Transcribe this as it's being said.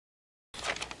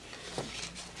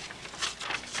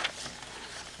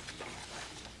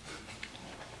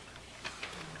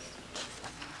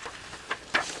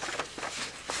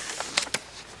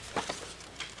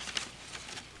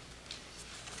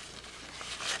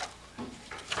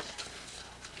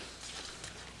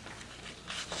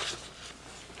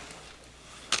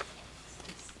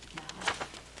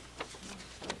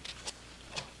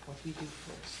do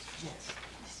first. Yes.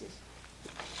 This is.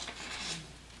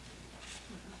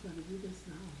 I'm going to do this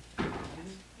now. Okay?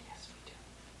 Yes, we do.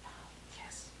 Now,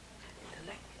 yes. The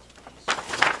language, please.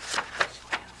 As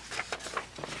well.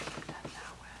 That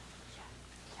now, yeah.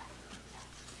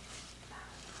 Now.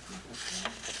 Okay.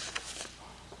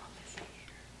 What is it here?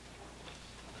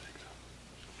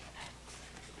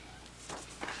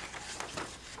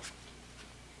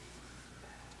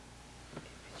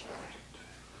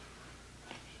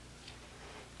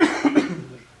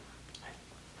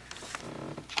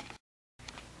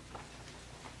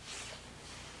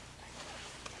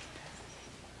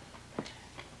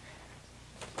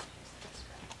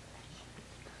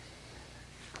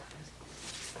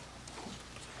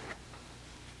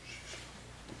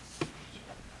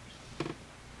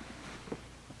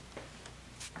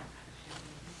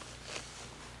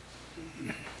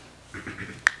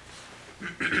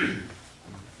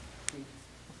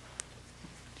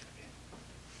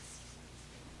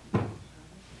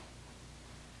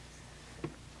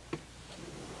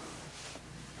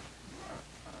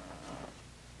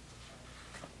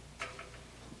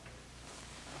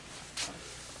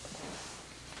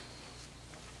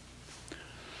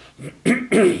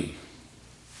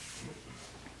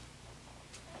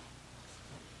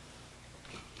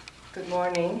 Good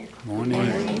morning.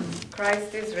 Morning.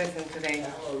 Christ is risen today.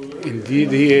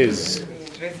 Indeed he is. He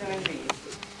is risen indeed.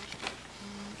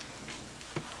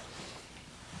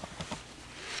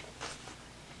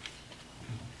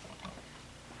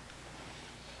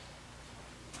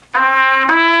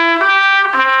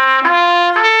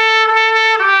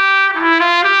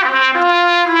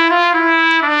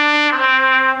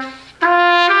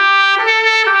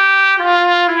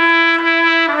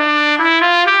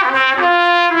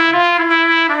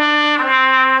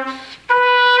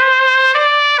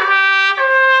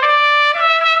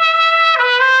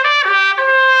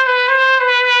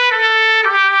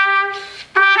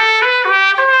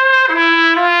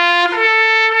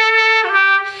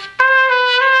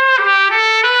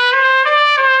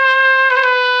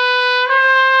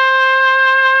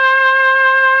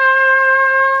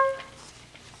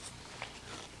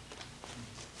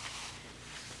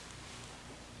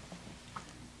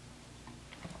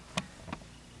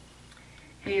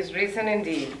 He is risen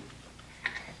indeed.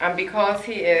 And because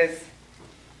he is,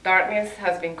 darkness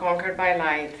has been conquered by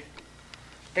light,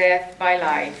 death by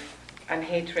life, and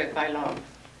hatred by love.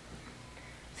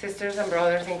 Sisters and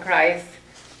brothers in Christ,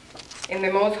 in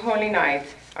the most holy night,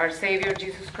 our Savior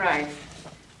Jesus Christ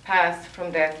passed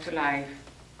from death to life.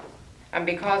 And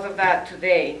because of that,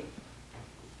 today,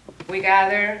 we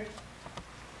gather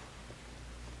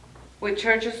with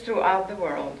churches throughout the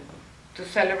world to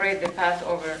celebrate the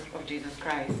Passover of Jesus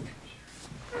Christ.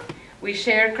 We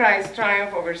share Christ's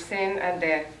triumph over sin and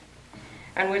death,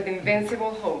 and with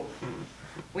invincible hope,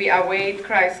 we await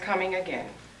Christ's coming again.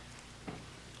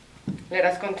 Let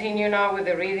us continue now with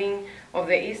the reading of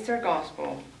the Easter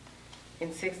Gospel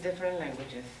in 6 different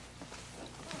languages.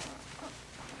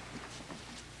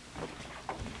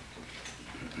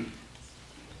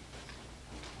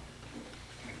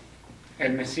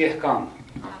 المسيح قام.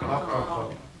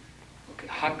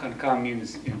 حقا قام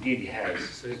means indeed he has.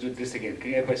 So let's do this again.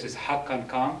 Can everybody say حقا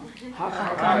قام?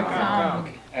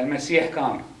 Okay. المسيح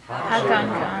قام.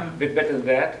 A bit better than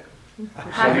that.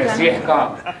 المسيح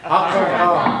قام.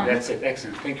 That's it.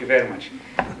 Excellent. Thank you very much.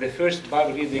 The first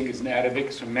Bible reading is in Arabic.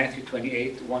 It's from Matthew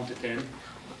 28, 1 to 10.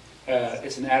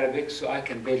 It's in Arabic, so I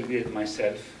can barely read it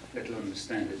myself, let alone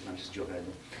understand it. I'm just joking.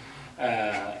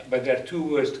 But there are 2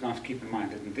 words to kind of keep in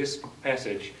mind. That in this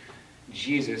passage,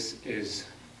 Jesus is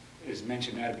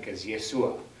mentioned in Arabic as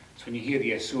Yeshua. So when you hear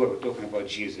Yeshua, we're talking about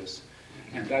Jesus.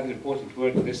 And the other important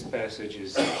word in this passage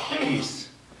is peace.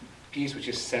 Peace, which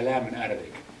is salam in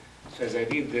Arabic. So as I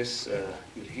read this,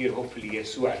 you'll hear hopefully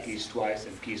Yeshua at least twice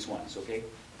and peace once, okay?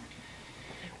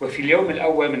 وفي اليوم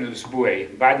الأول من الأسبوع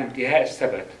بعد انتهاء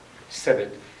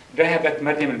السبت ذهبت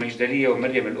مريم المجدلية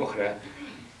ومريم الأخرى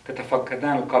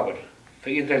تتفقدان القبر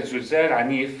فإذا الزلزال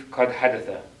عنيف قد حدث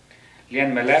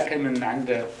لأن ملاكا من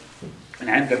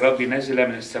عند الرب نزل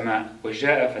من السماء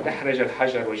وجاء فدحرج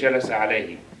الحجر وجلس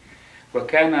عليه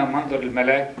وكان منظر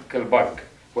الملاك كالبرق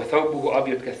وثوبه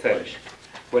أبيض كالثلج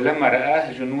ولما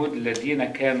رآه جنود الذين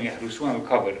كانوا يحرسون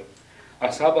القبر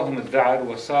أصابهم الذعر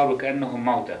وصاروا كأنهم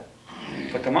موتى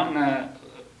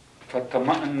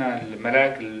فاطمأن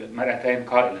الملاك المرأتين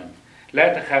قائلا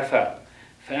لا تخافا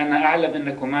فأنا أعلم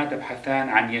أنكما تبحثان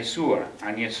عن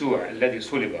يسوع الذي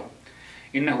صلب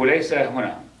إنه ليس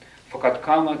هنا فقد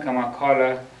قام كما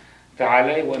قال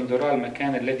تعالي وانظرا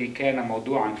المكان الذي كان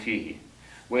موضوعا فيه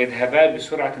واذهبا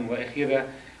بسرعة وأخيرة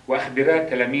وأخبرا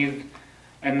التلاميذ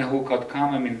أنه قد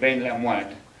قام من بين الأموات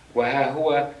وها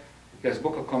هو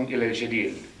يسبقكم إلى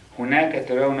الجليل هناك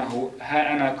ترونه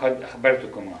ها أنا قد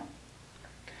أخبرتكما.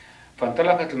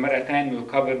 فانطلقت المرأتان من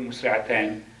القبر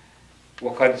مسرعتان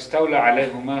وقد استولى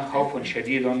عليهما خوف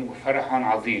شديد وفرح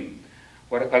عظيم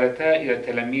وركضتا إلى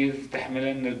التلاميذ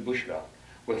تحملن البشرى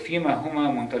وفيما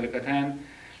هما منطلقتان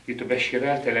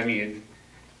لتبشرا التلاميذ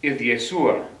إذ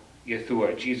يسوع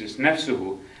جيسوس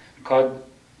نفسه قد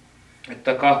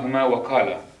اتقاهما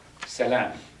وقال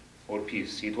سلام or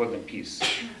peace. He told them peace.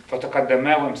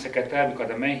 فتقدما وامسكتا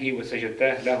بقدميه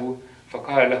وسجدتا له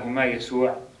فقال لهما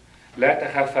يسوع لا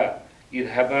تخافا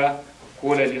اذهبا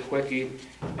قول لإخوتي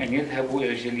أن يذهبوا إلى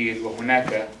الجليل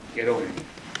وهناك يرونني.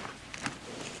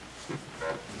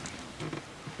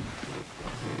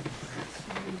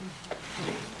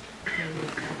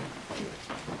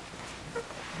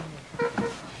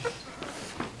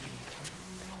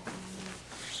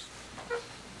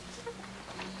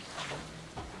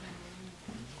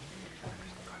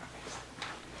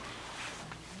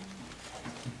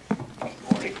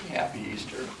 Happy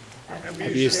Easter.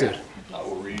 Happy Easter. I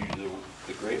will read you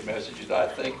the great message that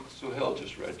I think Suhail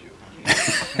just read you.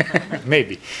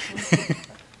 Maybe.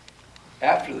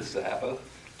 After the Sabbath,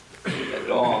 at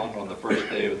dawn on the first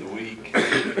day of the week,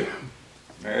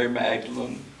 Mary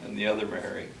Magdalene and the other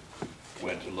Mary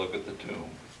went to look at the tomb.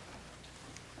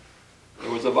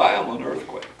 There was a violent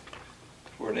earthquake,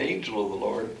 for an angel of the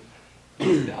Lord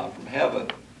came down from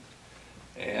heaven,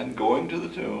 and going to the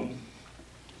tomb,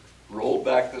 rolled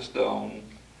back the stone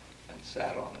and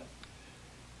sat on it.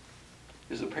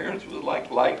 His appearance was like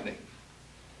lightning,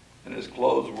 and his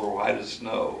clothes were white as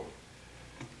snow.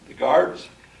 The guards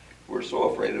were so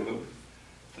afraid of him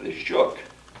that they shook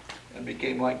and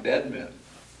became like dead men.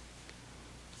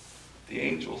 The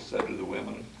angel said to the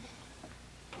women,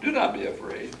 "Do not be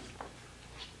afraid,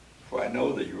 for I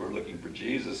know that you are looking for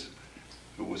Jesus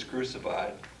who was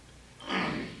crucified.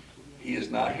 He is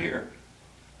not here.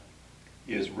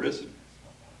 He is risen,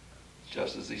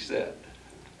 just as he said.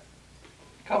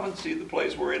 Come and see the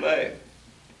place where he lay.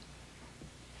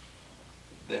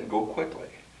 Then go quickly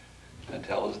and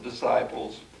tell his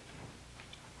disciples,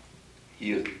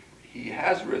 he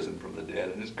has risen from the dead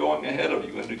and is going ahead of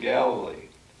you into Galilee.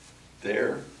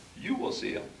 There you will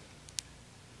see him.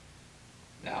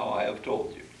 Now I have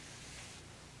told you."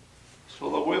 So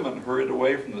the women hurried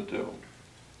away from the tomb,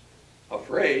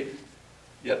 afraid,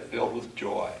 yet filled with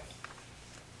joy,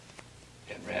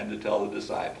 and ran to tell the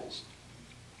disciples.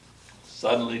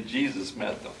 Suddenly Jesus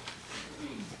met them.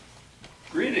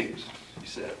 "Greetings," he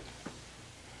said.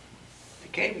 They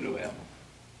came to him,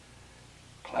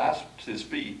 clasped his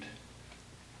feet,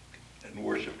 and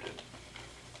worshipped him.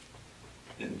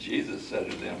 Then Jesus said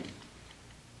to them,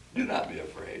 "Do not be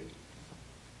afraid.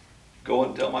 Go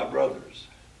and tell my brothers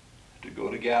to go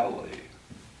to Galilee.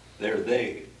 There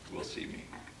they will see me."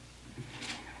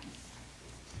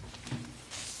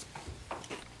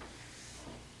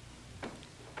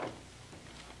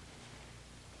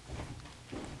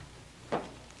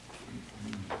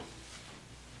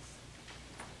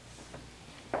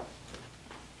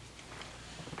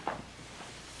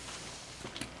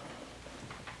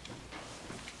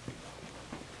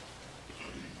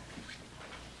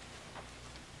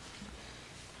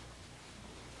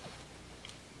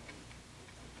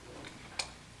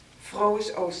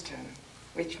 Frohes Ostern,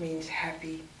 which means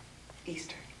happy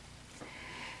Easter.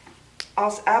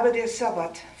 Als aber der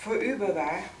Sabbat vorüber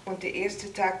war und der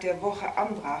erste Tag der Woche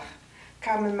anbrach,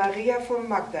 kamen Maria von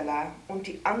Magdala und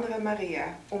die andere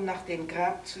Maria, um nach dem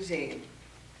Grab zu sehen.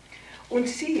 Und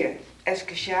siehe, es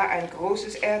geschah ein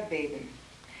großes Erdbeben,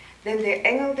 denn der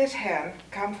Engel des Herrn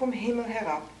kam vom Himmel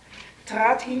herab,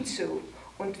 trat hinzu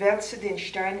und wälzte den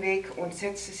Stein weg und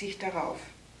setzte sich darauf.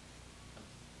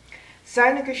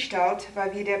 Seine Gestalt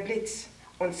war wie der Blitz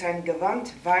und sein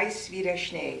Gewand weiß wie der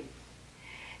Schnee.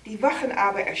 Die Wachen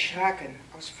aber erschraken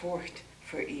aus Furcht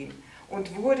für ihn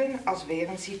und wurden, als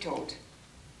wären sie tot.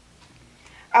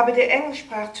 Aber der Engel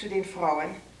sprach zu den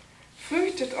Frauen: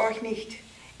 "Fürchtet euch nicht,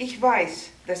 ich weiß,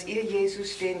 dass ihr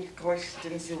Jesus den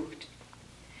Gekreuzigten sucht.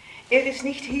 Er ist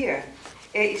nicht hier,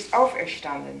 er ist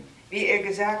auferstanden, wie er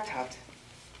gesagt hat.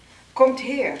 Kommt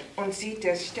her und sieht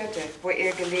der Stätte, wo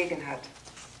er gelegen hat.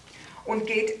 Und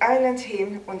geht eilends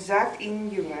hin und sagt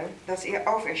ihnen Jüngern, dass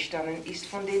er auferstanden ist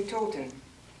von den Toten.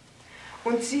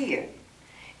 Und siehe,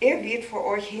 er wird vor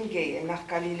euch hingehen nach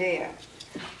Galiläa.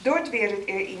 Dort werdet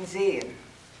ihr ihn sehen.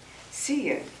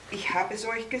 Siehe, ich habe es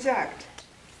euch gesagt."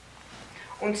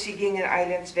 Und sie gingen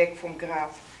eilends weg vom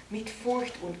Grab, mit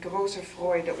Furcht und großer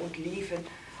Freude und liefen,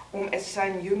 um es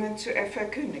seinen Jüngern zu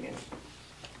verkündigen.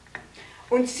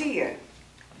 Und siehe,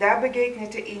 Da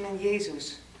begegnete ihnen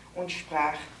Jesus und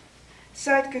sprach: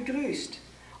 Seid gegrüßt.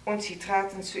 Und sie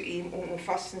traten zu ihm und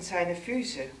umfassten seine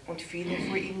Füße und fielen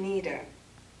vor ihm nieder.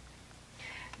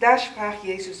 Da sprach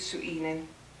Jesus zu ihnen: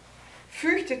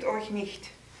 Fürchtet euch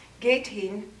nicht, geht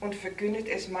hin und verkündet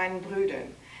es meinen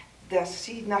Brüdern, dass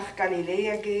sie nach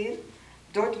Galiläa gehen,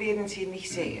 dort werden sie mich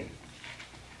sehen.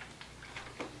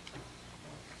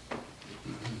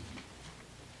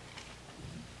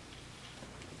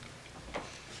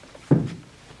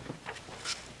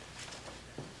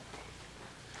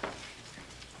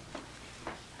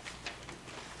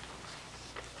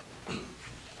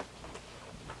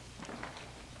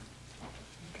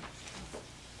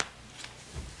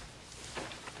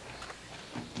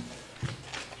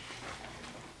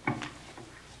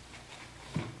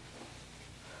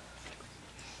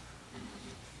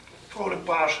 Vrolijk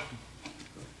Pasen.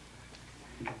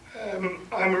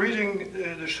 I'm reading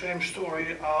the same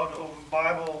story out of a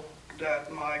Bible that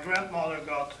my grandmother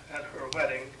got at her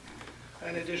wedding,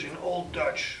 and it is in Old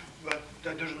Dutch, but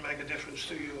that doesn't make a difference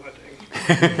to you, I think.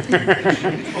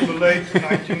 It's from the late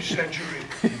 19th century.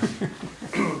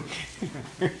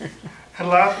 En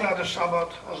laat na de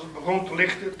Sabbat, als het begon te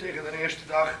lichten tegen de eerste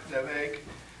dag der week,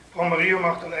 kwam Maria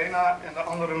Magdalena en de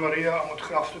andere Maria om het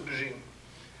graf te bezien.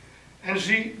 En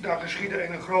zie, daar geschiedde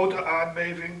een grote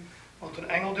aardbeving, want een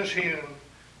engel des Heren,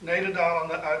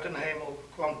 nederdalende uit den hemel,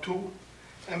 kwam toe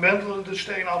en wentelde de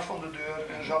steen af van de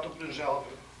deur en zat op dezelve.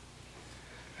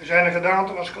 En zijn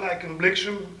gedaante was gelijk een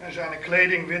bliksem en zijn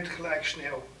kleding wit gelijk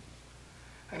sneeuw.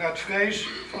 En uit vrees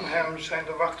van hem zijn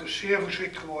de wachters zeer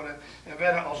verschrikt geworden en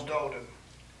werden als doden.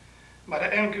 Maar de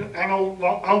engel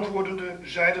antwoordende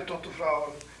zeide tot de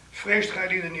vrouwen: Vreest gij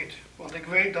lieden niet, want ik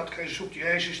weet dat gij zoekt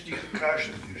Jezus die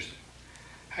gekruisigd is.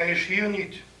 Hij is hier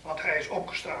niet, want hij is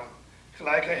opgestaan,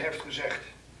 gelijk hij heeft gezegd.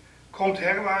 Komt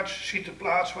herwaarts, ziet de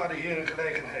plaats waar de Heer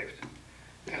gelegen heeft.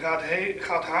 En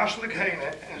gaat haastelijk heen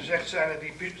en zegt zijn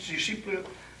discipelen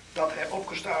dat hij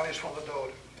opgestaan is van de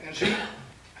doden. En zie,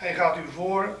 hij gaat u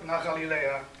voor naar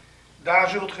Galilea. Daar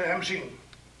zult ge hem zien.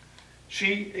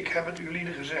 Zie, ik heb het u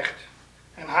lieden gezegd.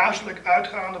 En haastelijk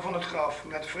uitgaande van het graf,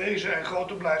 met vrezen en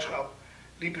grote blijdschap,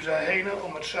 liepen zij heen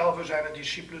om hetzelfde zijn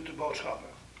discipelen te boodschappen.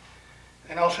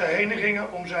 En als zij heen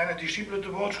gingen om zijn discipelen te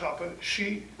boodschappen,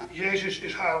 zie, Jezus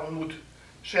is haar ontmoet,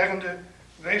 zeggende: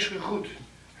 Wees gegroet.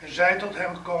 En zij tot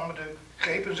hem komende,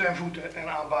 grepen zijn voeten en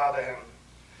aanbaden hem.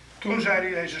 Toen zeide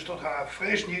Jezus tot haar: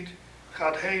 Vrees niet,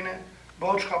 gaat heen,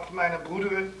 boodschapt mijn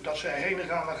broederen dat zij heen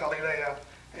gaan naar Galilea,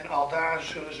 en aldaar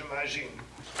zullen ze mij zien.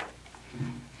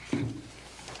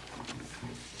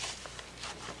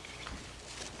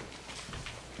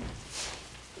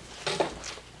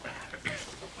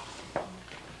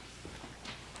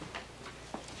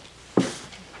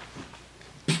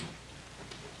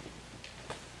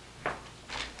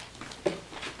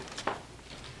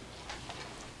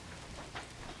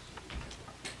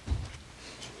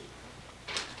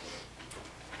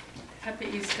 Happy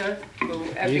Easter to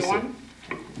everyone.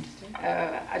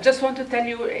 I just want to tell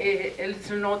you a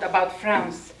little note about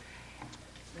France.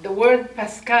 The word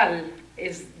Pascal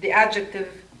is the adjective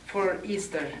for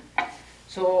Easter.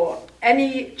 So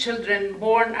any children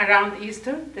born around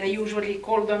Easter, they usually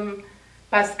call them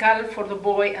Pascal for the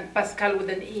boy and Pascal with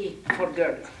an E for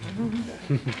girl.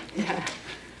 Yeah.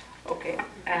 Okay.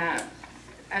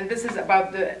 And this is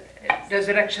about the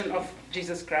resurrection of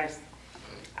Jesus Christ.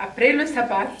 Après le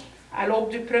sabbat, à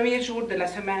l'aube du premier jour de la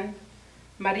semaine,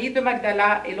 Marie de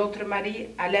Magdala et l'autre Marie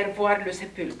allèrent voir le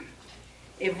sépulcre.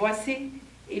 Et voici,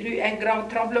 il eut un grand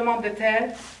tremblement de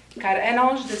terre, car un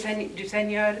ange du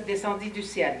Seigneur descendit du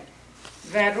ciel,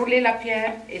 vint rouler la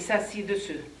pierre et s'assit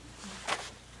dessus.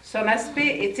 Son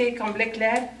aspect était comme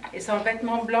l'éclair et son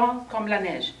vêtement blanc comme la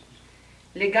neige.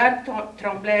 Les gardes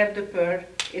tremblèrent de peur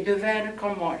et devinrent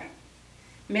comme morts.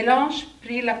 Mais l'ange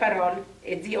prit la parole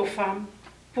et dit aux femmes: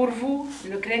 Pour vous,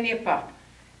 ne craignez pas,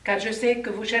 car je sais que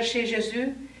vous cherchez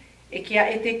Jésus et qui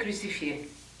a été crucifié.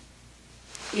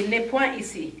 Il n'est point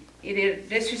ici, il est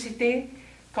ressuscité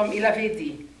comme il avait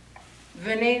dit.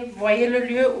 Venez, voyez le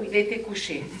lieu où il était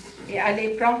couché, et allez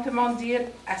promptement dire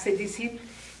à ses disciples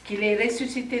qu'il est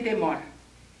ressuscité des morts.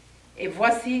 Et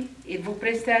voici, il vous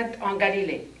précède en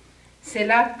Galilée. C'est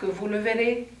là que vous le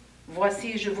verrez,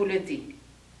 voici, je vous le dis.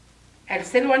 Elles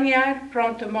s'éloignèrent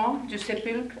promptement du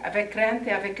sépulcre avec crainte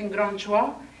et avec une grande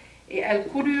joie, et elles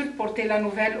coururent porter la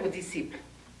nouvelle aux disciples.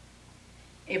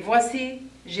 Et voici,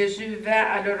 Jésus vint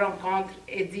à leur rencontre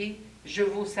et dit: Je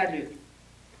vous salue.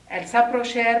 Elles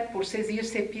s'approchèrent pour saisir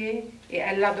ses pieds et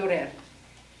elles l'adorèrent.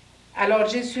 Alors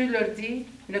Jésus leur dit: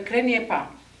 Ne craignez pas,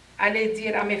 allez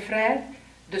dire à mes frères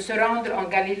de se rendre en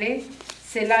Galilée,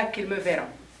 c'est là qu'ils me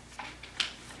verront.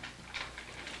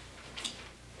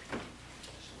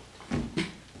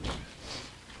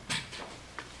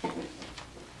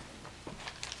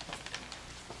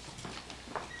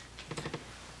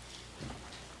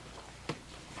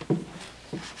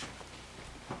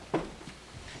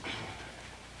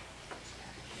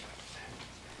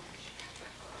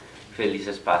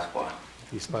 Felices Pascua.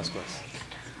 Feliz Pascuas.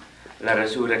 La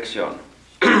resurrección.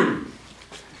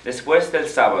 Después del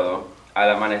sábado, al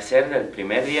amanecer del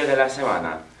primer día de la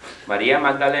semana, María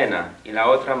Magdalena y la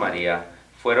otra María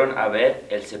fueron a ver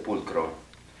el sepulcro.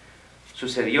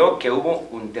 Sucedió que hubo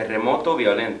un terremoto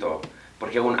violento,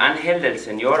 porque un ángel del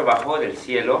Señor bajó del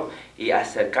cielo y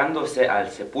acercándose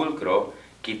al sepulcro,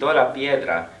 quitó la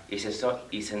piedra y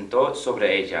sentó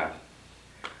sobre ella.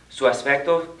 Su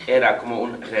aspecto era como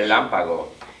un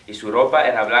relámpago y su ropa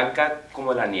era blanca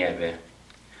como la nieve.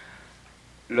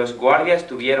 Los guardias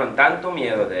tuvieron tanto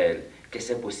miedo de él que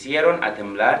se pusieron a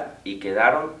temblar y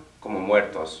quedaron como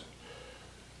muertos.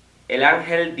 El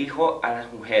ángel dijo a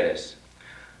las mujeres: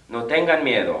 no tengan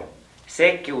miedo,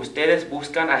 sé que ustedes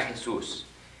buscan a Jesús,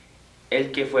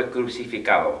 el que fue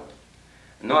crucificado.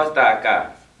 No está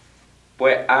acá,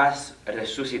 pues has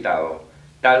resucitado,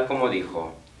 tal como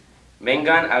dijo.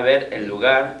 Vengan a ver el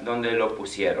lugar donde lo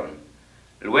pusieron.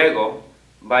 Luego,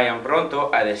 vayan pronto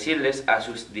a decirles a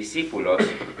sus discípulos: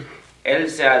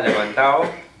 Él se ha levantado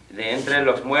de entre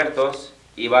los muertos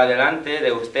y va delante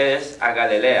de ustedes a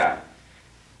Galilea.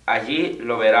 Allí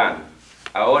lo verán.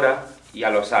 Ahora ya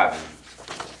lo saben.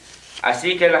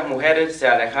 Así que las mujeres se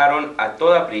alejaron a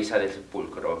toda prisa del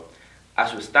sepulcro,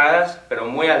 asustadas pero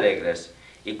muy alegres,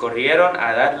 y corrieron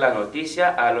a dar la noticia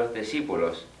a los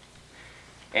discípulos.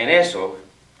 En eso,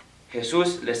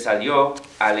 Jesús les salió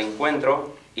al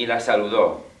encuentro y las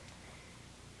saludó.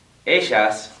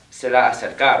 Ellas se la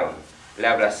acercaron, le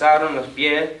abrazaron los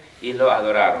pies y lo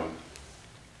adoraron.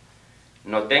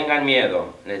 No tengan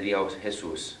miedo, les dijo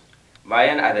Jesús.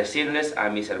 Vayan a decirles a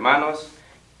mis hermanos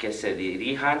que se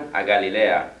dirijan a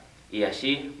Galilea, y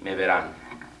allí me verán.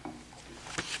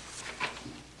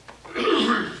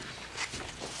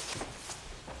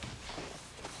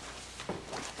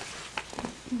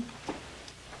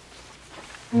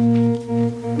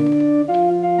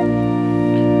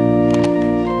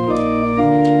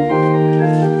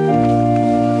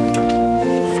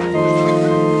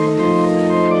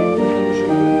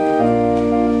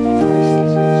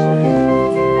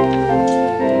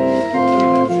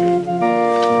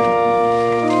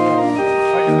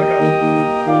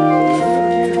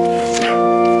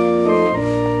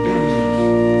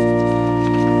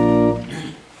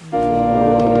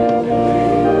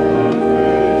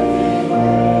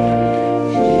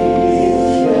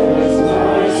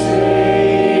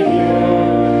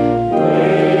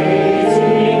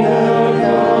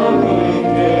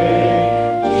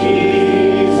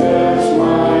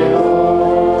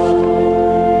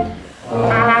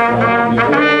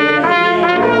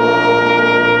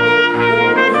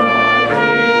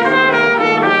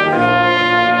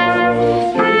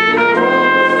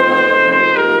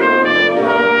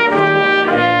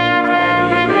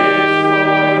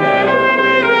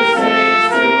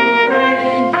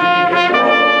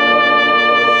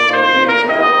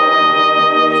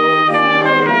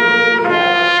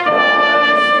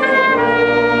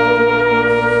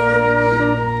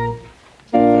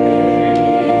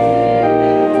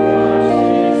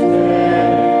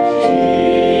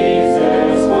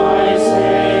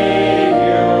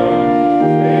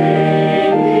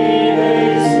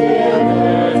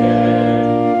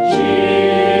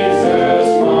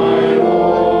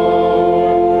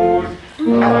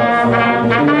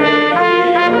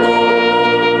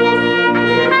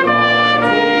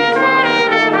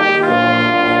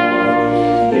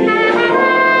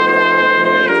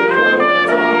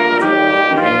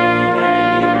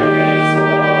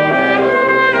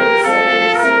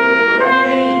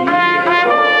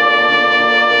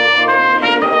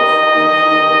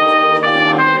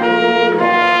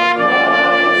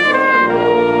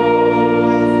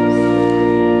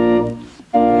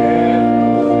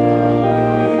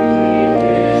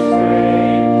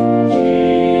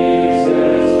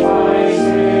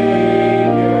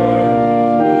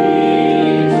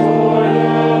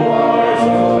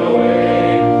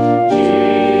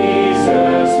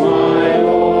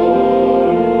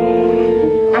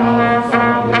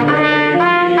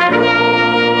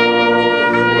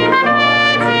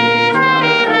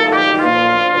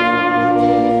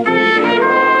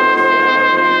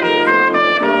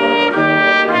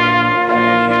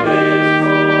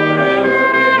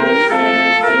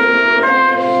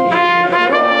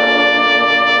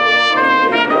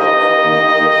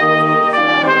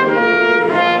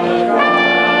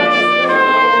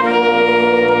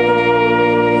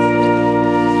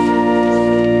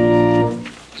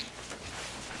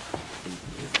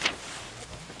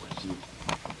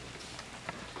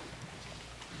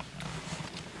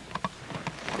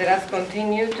 Let us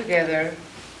continue together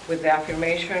with the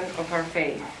affirmation of our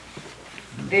faith.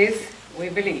 This we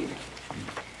believe.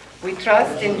 We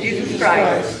trust in Jesus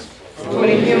Christ,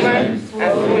 fully human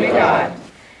and fully God.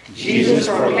 Jesus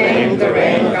proclaimed the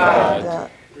reign of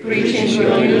God, preaching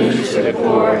good news to the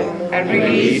poor and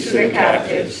release to the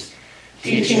captives,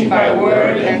 teaching by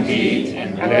word and deed,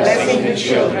 and blessing the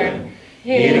children,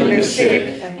 healing the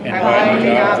sick, and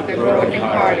binding up the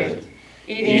brokenhearted,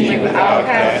 eating with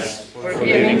outcasts,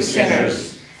 forgiving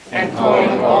sinners, and calling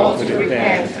all to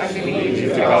repent and believe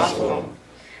the gospel.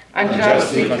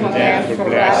 Unjustly condemned for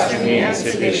blasphemy and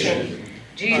sedition,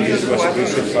 Jesus was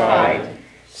crucified,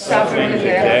 suffering the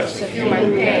death of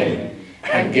human pain,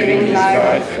 and giving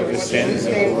life for the sins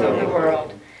of the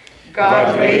world.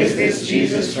 God raised this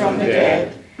Jesus from the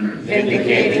dead,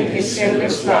 vindicating his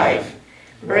sinless life,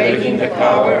 breaking the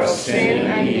power of sin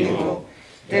and evil,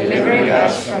 delivering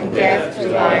us from death to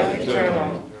life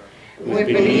eternal. With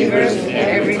believers in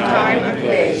every time and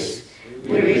place,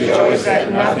 we rejoice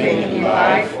that nothing in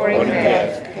life or in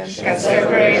death can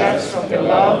separate us from the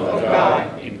love of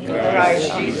God in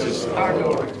Christ Jesus our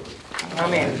Lord.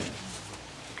 Amen.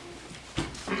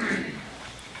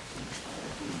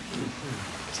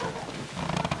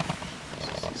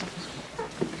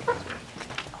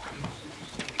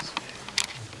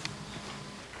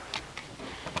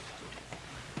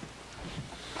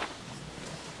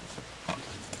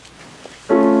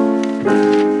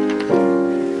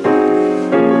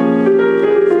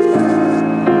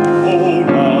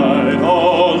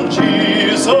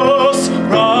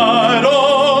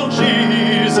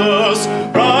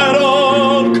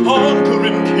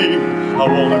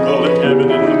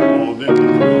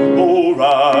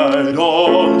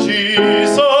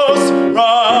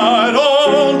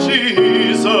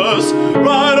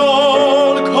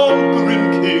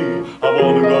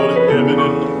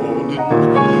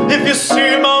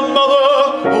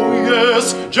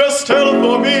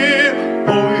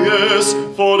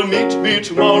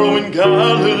 Tomorrow in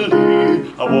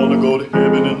Galilee, I wanna go to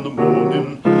heaven in the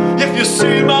morning. If you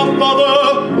see my father,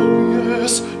 oh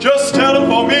yes, just tell him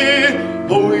for me,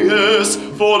 oh yes,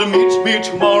 for to meet me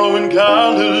tomorrow in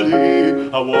Galilee.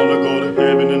 I wanna go to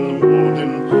heaven in the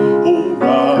morning. Oh,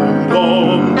 ride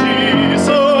on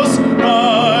Jesus,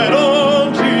 ride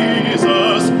on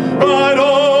Jesus, ride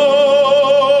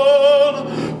on,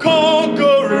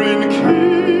 conquering King.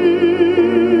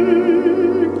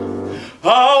 I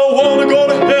wanna go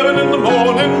to heaven in the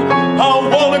morning. I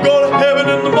wanna go to heaven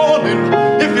in the morning.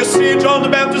 If you see John the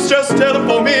Baptist, just tell him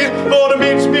for me, for to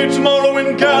meet me tomorrow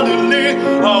in Galilee.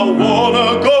 I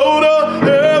wanna go to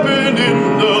heaven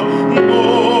in the morning.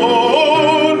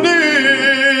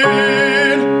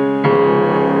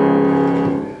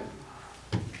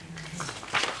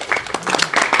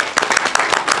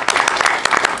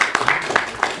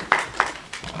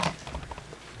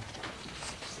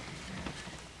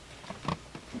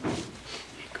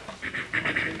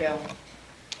 Bill.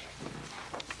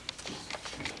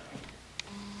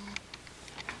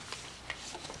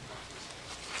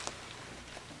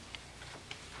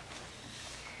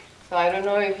 So I don't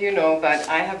know if you know, but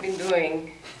I have been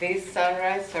doing this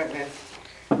sunrise service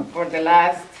for the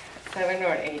last 7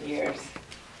 or 8 years.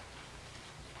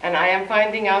 And I am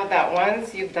finding out that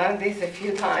once you've done this a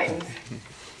few times,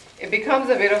 it becomes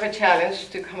a bit of a challenge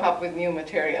to come up with new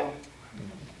material.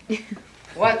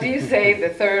 What do you say the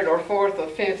third or fourth or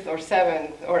fifth or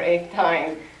seventh or eighth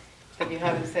time that you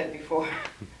haven't said before?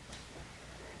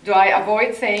 Do I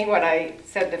avoid saying what I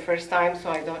said the first time so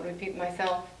I don't repeat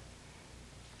myself?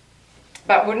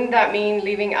 But wouldn't that mean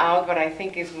leaving out what I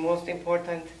think is most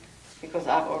important because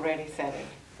I've already said it?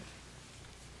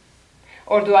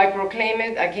 Or do I proclaim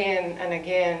it again and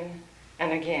again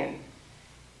and again,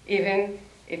 even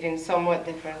if in somewhat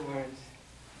different words?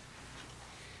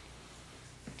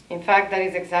 In fact, that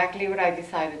is exactly what I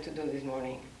decided to do this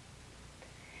morning.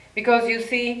 Because you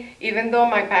see, even though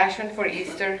my passion for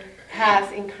Easter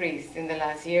has increased in the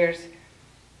last years,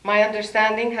 my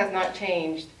understanding has not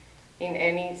changed in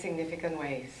any significant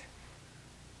ways.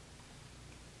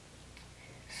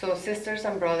 So, sisters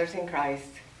and brothers in Christ,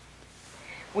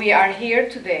 we are here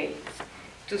today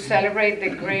to celebrate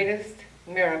the greatest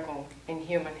miracle in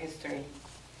human history,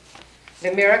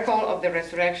 the miracle of the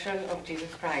resurrection of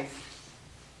Jesus Christ,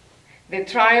 the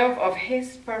triumph of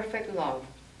his perfect love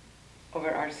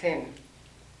over our sin,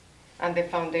 and the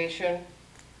foundation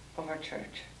of our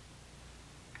church.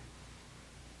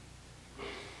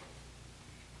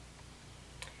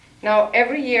 Now,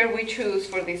 every year we choose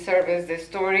for this service the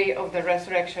story of the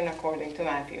resurrection according to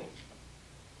Matthew.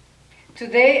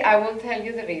 Today I will tell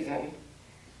you the reason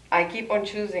I keep on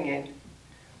choosing it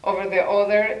over the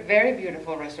other very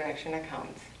beautiful resurrection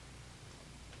accounts.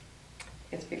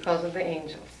 It's because of the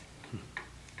angels.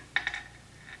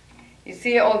 You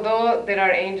see, although there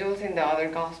are angels in the other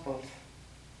Gospels,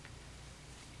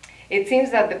 it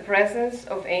seems that the presence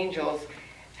of angels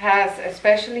has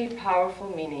especially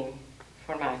powerful meaning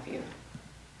for Matthew.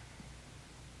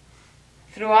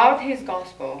 Throughout his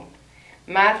Gospel,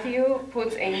 Matthew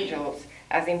puts angels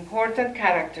as important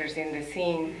characters in the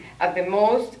scene at the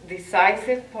most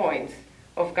decisive points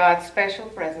of God's special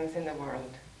presence in the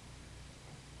world.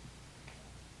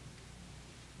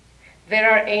 There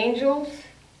are angels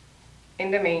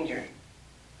in the manger.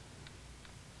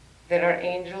 There are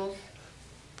angels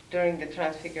during the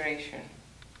transfiguration.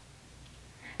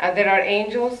 And there are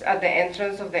angels at the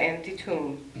entrance of the empty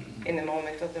tomb in the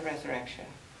moment of the resurrection.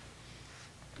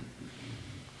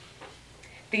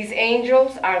 These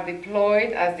angels are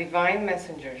deployed as divine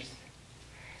messengers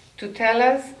to tell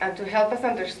us and to help us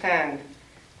understand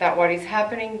that what is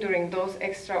happening during those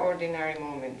extraordinary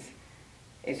moments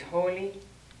is holy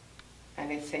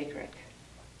and it's sacred.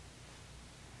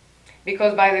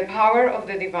 Because by the power of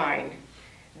the divine,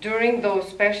 during those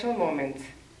special moments,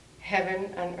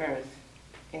 heaven and earth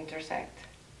intersect.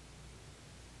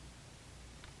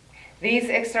 These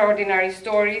extraordinary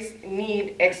stories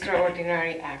need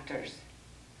extraordinary actors.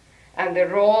 And the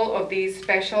role of these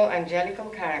special angelical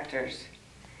characters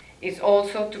is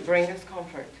also to bring us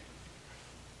comfort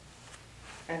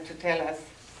and to tell us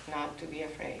not to be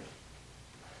afraid.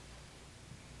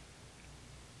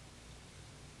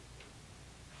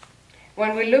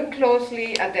 When we look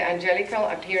closely at the angelical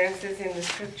appearances in the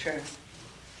scripture,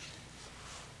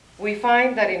 we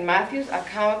find that in Matthew's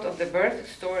account of the birth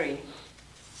story,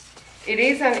 it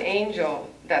is an angel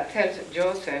that tells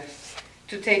Joseph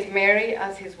to take Mary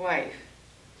as his wife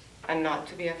and not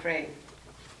to be afraid.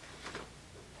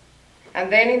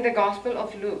 And then in the Gospel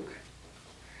of Luke,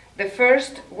 the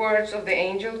first words of the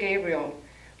angel Gabriel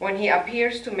when he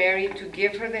appears to Mary to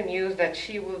give her the news that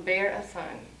she will bear a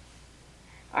son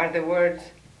are the words,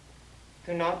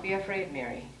 "Do not be afraid,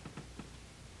 Mary."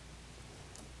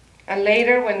 And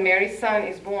later, when Mary's son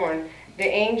is born, the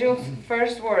angel's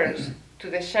first words to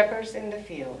the shepherds in the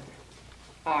field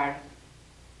are,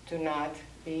 "Do not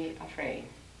be afraid."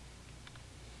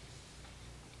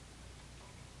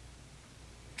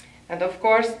 And of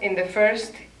course, in the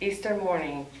first Easter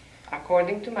morning,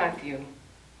 according to Matthew,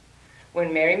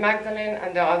 when Mary Magdalene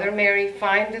and the other Mary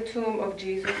find the tomb of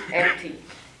Jesus empty,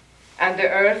 and the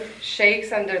earth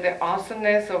shakes under the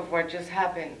awesomeness of what just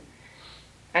happened,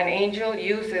 an angel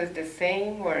uses the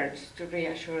same words to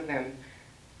reassure them,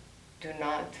 "Do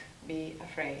not be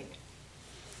afraid."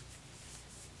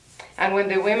 And when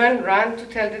the women ran to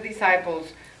tell the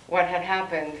disciples what had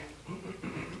happened,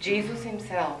 Jesus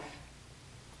himself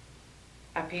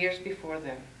appears before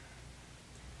them.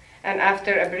 And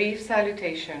after a brief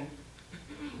salutation,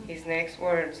 his next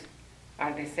words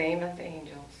are the same as the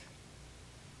angels.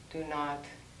 "Do not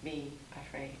be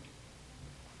afraid."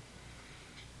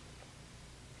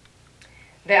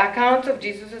 The accounts of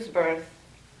Jesus' birth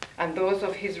and those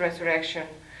of his resurrection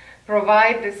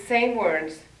provide the same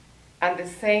words and the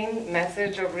same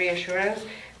message of reassurance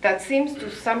that seems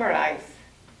to summarize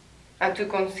and to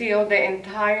conceal the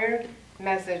entire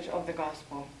message of the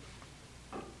gospel.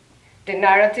 The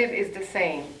narrative is the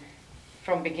same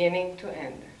from beginning to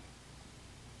end.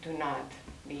 Do not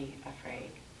be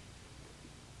afraid.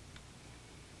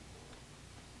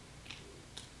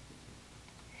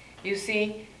 You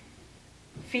see,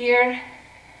 fear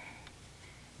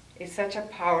is such a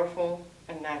powerful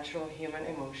and natural human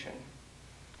emotion.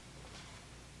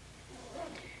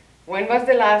 When was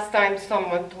the last time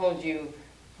someone told you,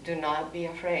 "Do not be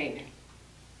afraid,"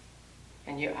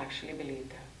 and you actually believed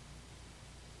them?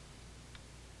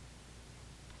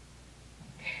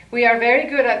 We are very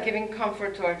good at giving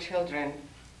comfort to our children,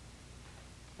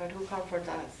 but who comforts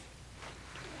us?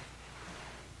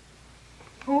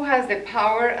 Who has the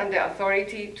power and the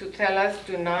authority to tell us,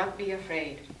 "Do not be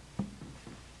afraid,"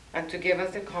 and to give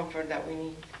us the comfort that we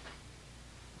need?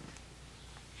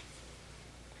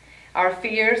 Our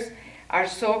fears are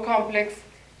so complex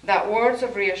that words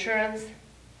of reassurance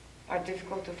are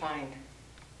difficult to find.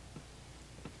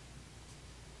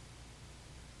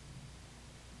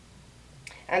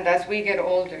 And as we get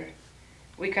older,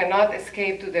 we cannot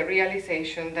escape to the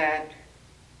realization that,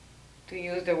 to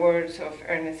use the words of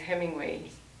Ernest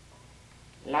Hemingway,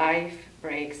 life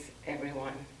breaks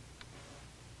everyone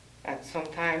at some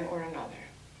time or another.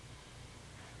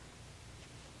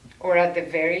 Or at the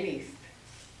very least,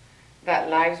 that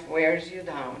life wears you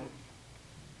down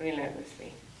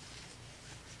relentlessly.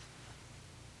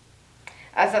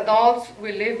 As adults,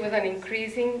 we live with an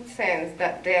increasing sense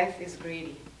that death is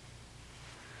greedy,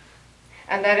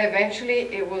 and that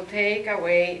eventually it will take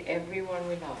away everyone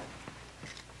we love.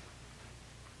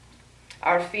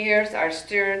 our fears are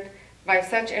stirred by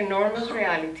such enormous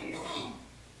realities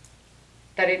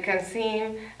that it can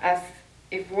seem as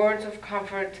if words of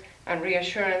comfort and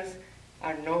reassurance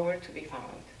are nowhere to be found.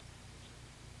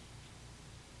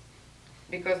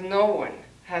 Because no one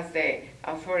has the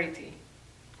authority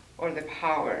or the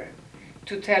power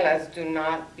to tell us, do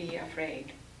not be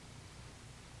afraid.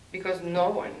 Because no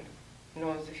one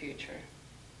knows the future.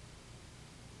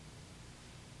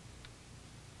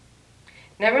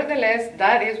 Nevertheless,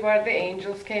 that is what the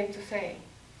angels came to say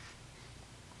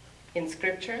in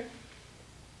Scripture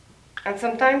and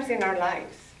sometimes in our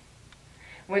lives,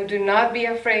 when do not be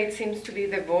afraid seems to be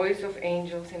the voice of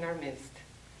angels in our midst.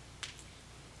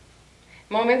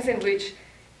 Moments in which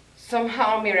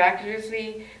somehow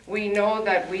miraculously we know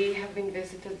that we have been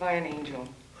visited by an angel,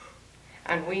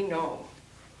 and we know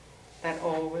that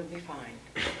all will be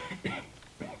fine.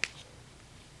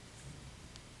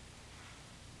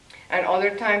 And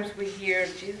other times we hear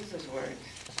Jesus' words.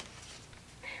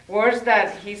 Words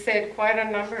that he said quite a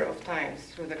number of times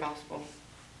through the gospel.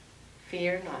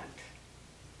 Fear not.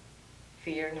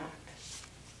 Fear not.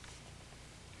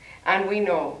 And we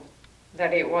know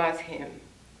that it was him,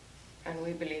 and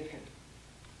we believe him.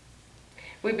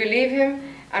 We believe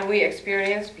him and we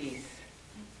experience peace,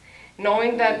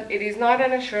 knowing that it is not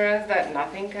an assurance that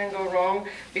nothing can go wrong,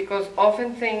 because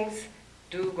often things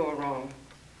do go wrong,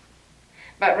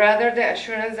 but rather the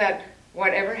assurance that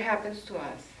whatever happens to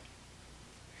us,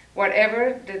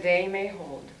 whatever the day may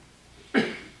hold,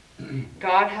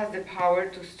 God has the power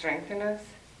to strengthen us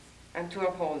and to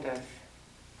uphold us,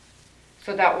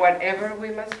 so that whatever we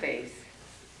must face,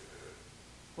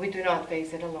 we do not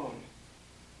face it alone.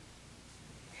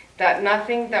 That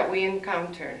nothing that we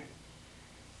encounter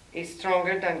is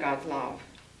stronger than God's love,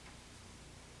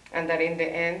 and that in the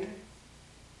end,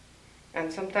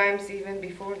 and sometimes even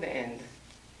before the end,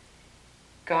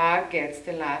 God gets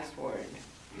the last word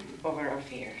over our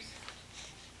fears.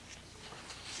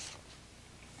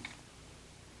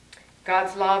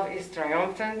 God's love is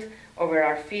triumphant over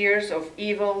our fears of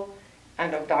evil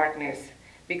and of darkness,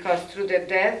 because through the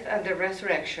death and the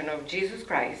resurrection of Jesus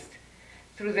Christ,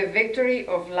 through the victory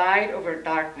of light over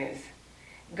darkness,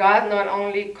 God not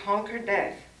only conquered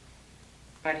death,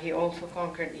 but he also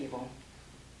conquered evil.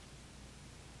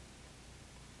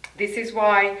 This is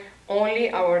why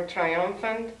only our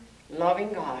triumphant,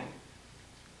 loving God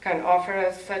can offer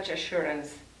us such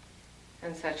assurance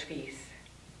and such peace.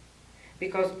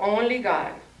 Because only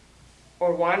God,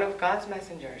 or one of God's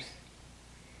messengers,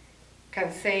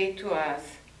 can say to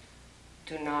us,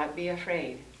 do not be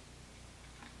afraid,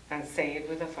 and say it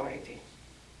with authority.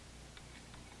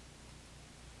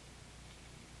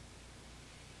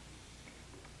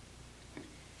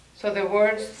 So the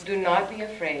words, do not be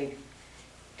afraid,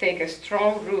 take a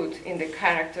strong root in the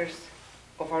characters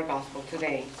of our gospel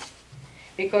today,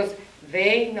 because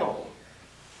they know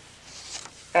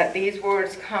that these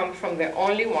words come from the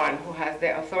only one who has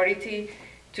the authority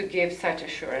to give such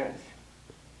assurance.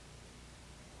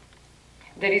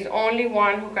 There is only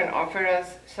one who can offer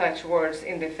us such words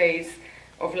in the face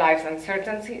of life's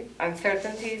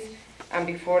uncertainties and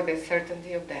before the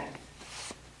certainty of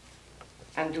death,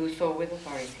 and do so with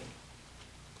authority.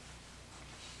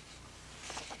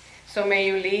 So may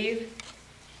you leave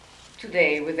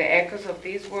today with the echoes of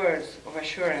these words of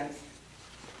assurance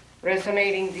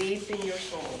resonating deep in your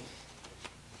souls,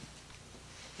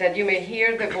 that you may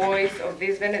hear the voice of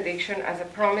this benediction as a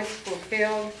promise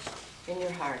fulfilled in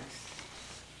your hearts.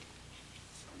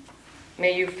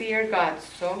 May you fear God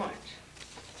so much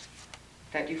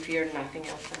that you fear nothing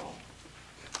else at all.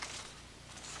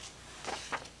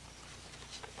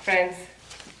 Friends,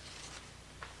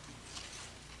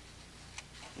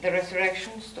 the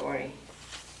resurrection story,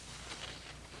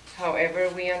 however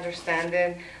we understand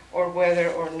it, or whether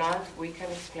or not we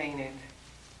can explain it,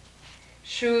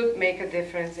 should make a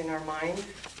difference in our minds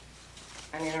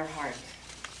and in our hearts.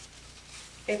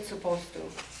 It's supposed to.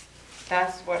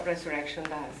 That's what resurrection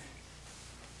does.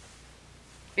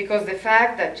 Because the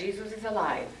fact that Jesus is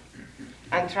alive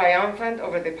and triumphant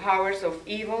over the powers of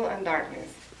evil and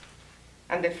darkness,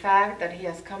 and the fact that he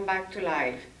has come back to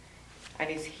life and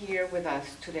is here with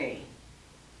us today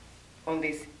on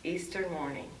this Easter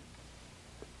morning,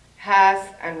 has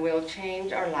and will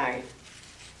change our life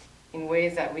in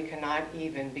ways that we cannot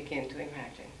even begin to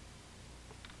imagine.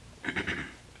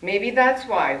 Maybe that's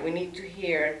why we need to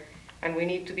hear and we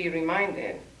need to be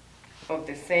reminded of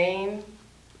the same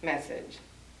message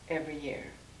every year.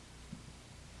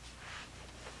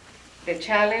 The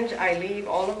challenge I leave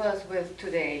all of us with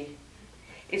today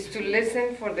is to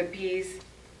listen for the peace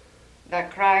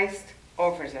that Christ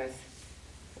offers us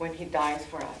when he dies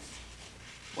for us.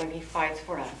 when he fights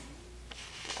for us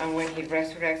and when he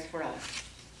resurrects for us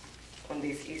on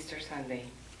this Easter Sunday.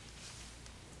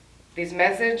 This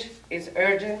message is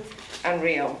urgent and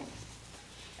real,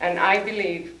 and I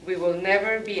believe we will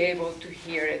never be able to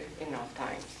hear it enough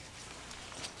times.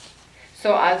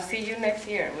 So I'll see you next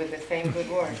year with the same good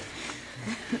word.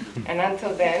 And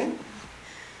until then,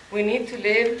 we need to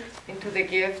live into the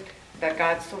gift that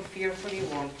God so fearfully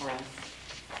won for us.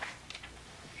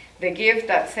 The gift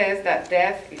that says that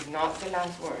death is not the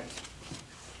last word,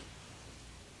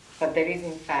 but there is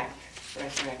in fact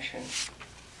resurrection.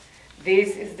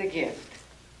 This is the gift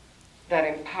that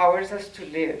empowers us to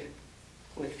live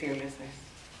with fearlessness.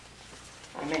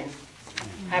 Amen.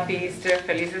 Happy Easter,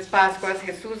 felices Pascuas.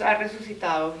 Jesús ha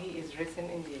resucitado. He is risen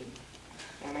indeed.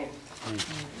 Amen.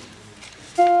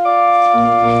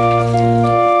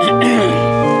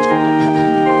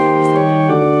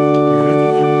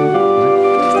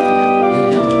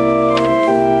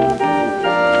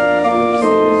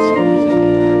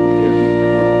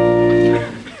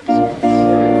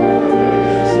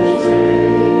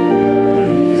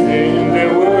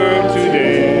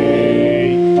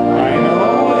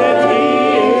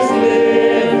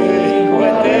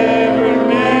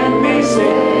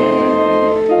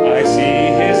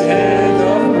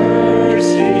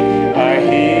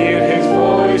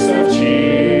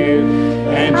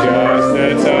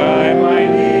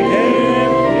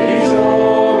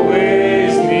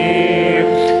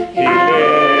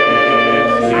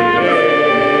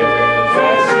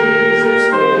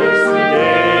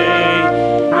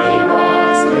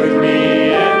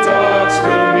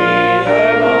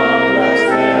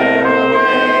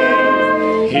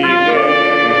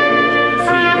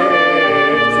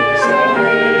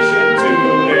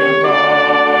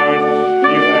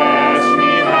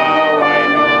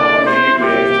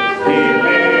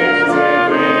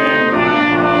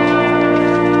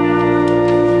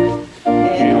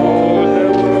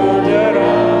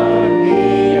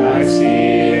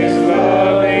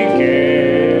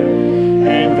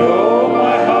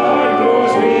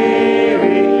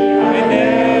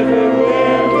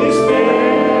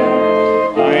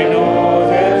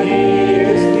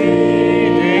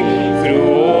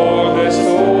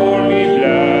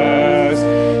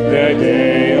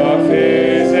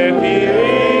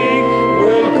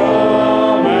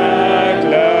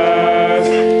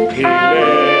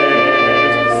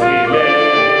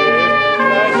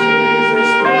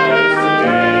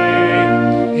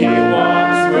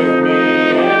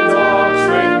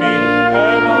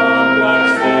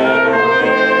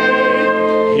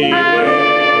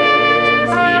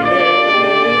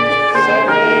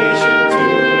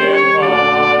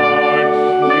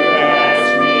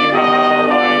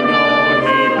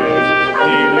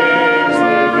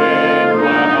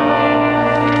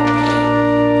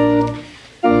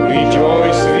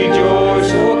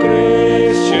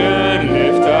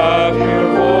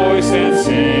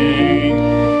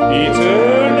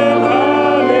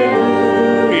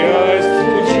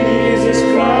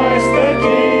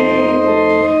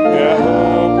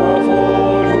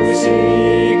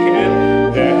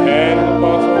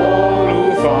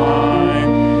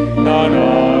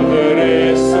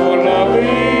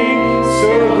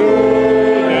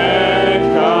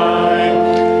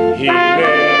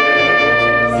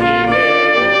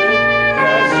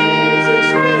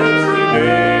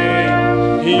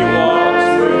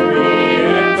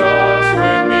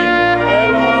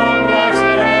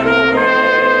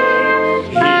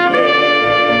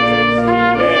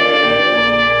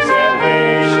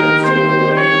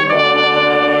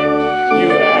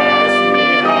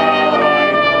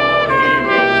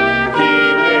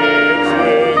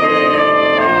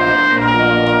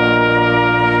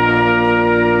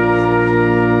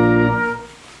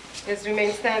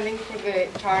 Standing for the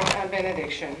charge and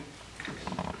benediction.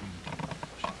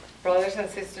 Brothers and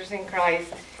sisters in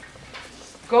Christ,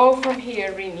 go from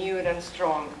here renewed and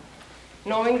strong,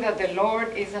 knowing that the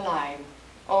Lord is alive,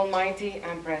 almighty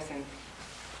and present.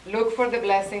 Look for the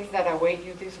blessings that await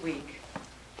you this week.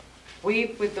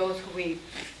 Weep with those who weep,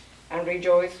 and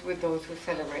rejoice with those who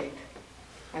celebrate,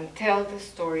 and tell the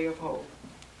story of hope.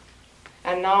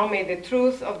 And now may the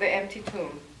truth of the empty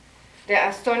tomb, the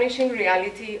astonishing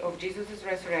reality of Jesus'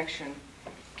 resurrection,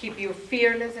 keep you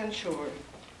fearless and sure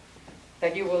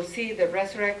that you will see the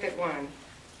resurrected one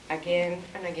again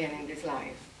and again in this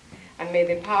life. And may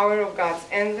the power of God's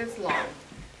endless love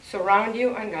surround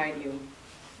you and guide you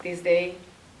this day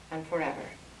and forever.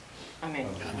 Amen.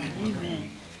 Amen.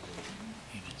 Amen.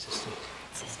 Amen, sister.